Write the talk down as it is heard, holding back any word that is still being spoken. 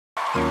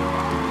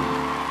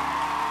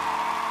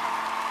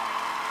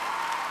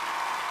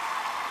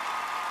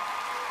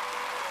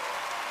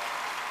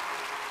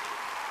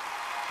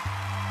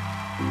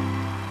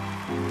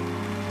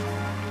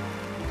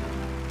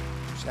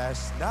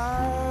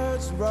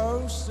Chestnuts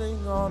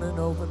roasting on an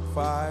open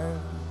fire,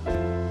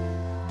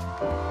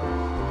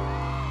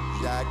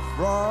 Jack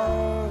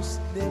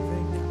Frost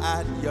nipping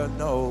at your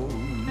nose,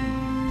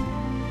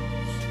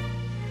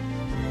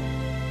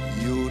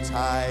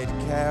 Yuletide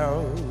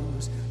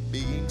carols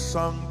being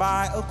sung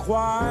by a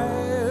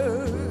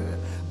choir,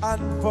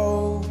 and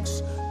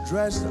folks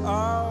dressed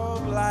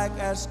up like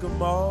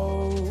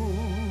Eskimos.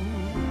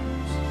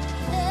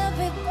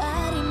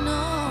 Everybody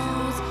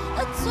knows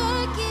a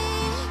turkey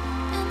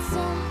and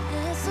some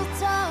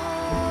mistletoe,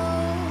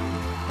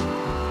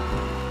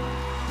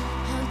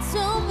 how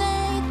to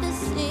make the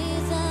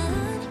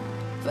season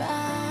bright.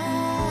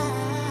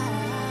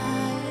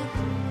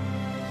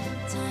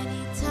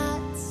 Tiny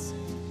tots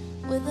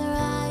with their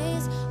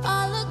eyes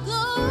all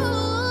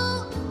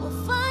aglow will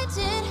find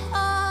it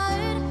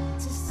hard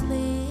to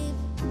sleep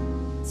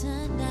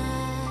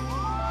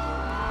tonight.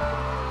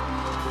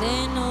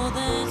 They know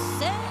that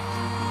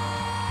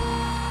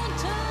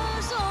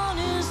Santa's on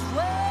his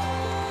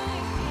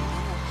way.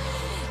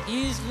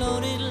 He's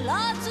loaded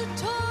lots of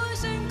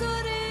toys and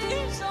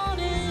goodies on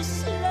his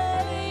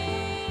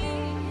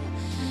sleigh,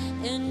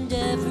 and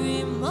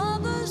every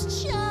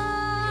mother's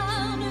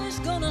child is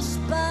gonna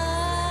spy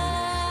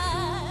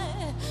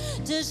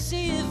to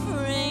see if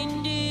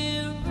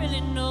reindeer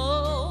really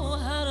know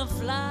how to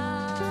fly.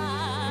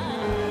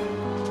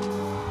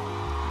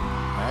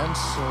 And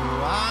so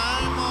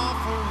I'm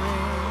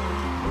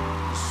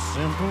offering a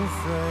simple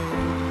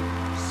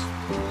phrase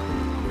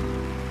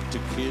to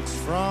kids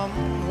from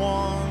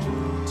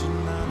 1 to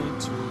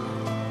 92.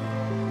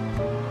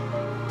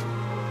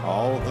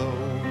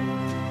 Although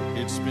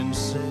it's been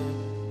said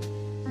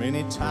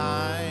many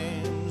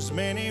times,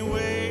 many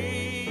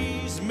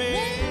ways,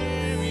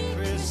 Merry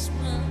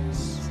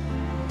Christmas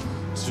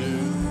to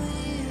you.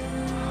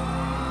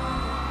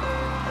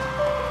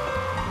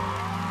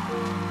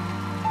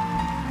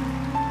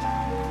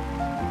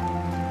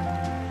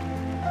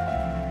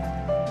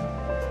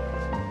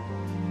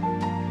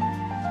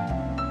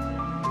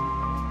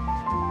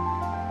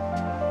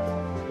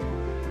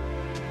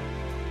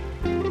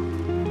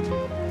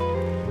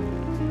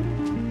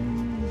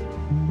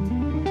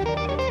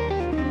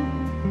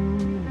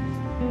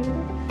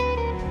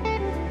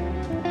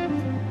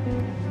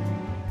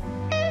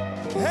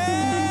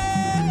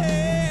 And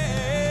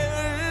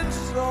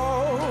so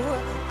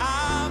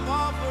I'm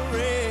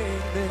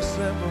offering this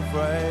simple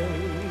phrase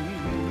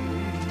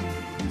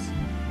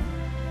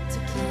To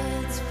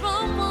kids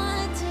from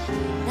 1 to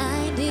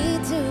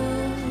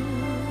 92.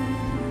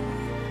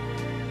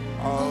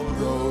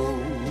 although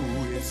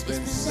it's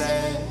been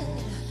said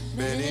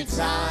many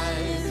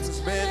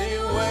times, many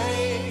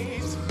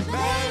ways,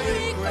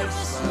 Merry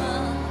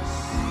Christmas,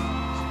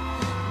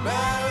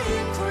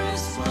 Merry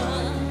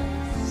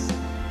Christmas,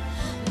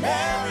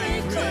 Merry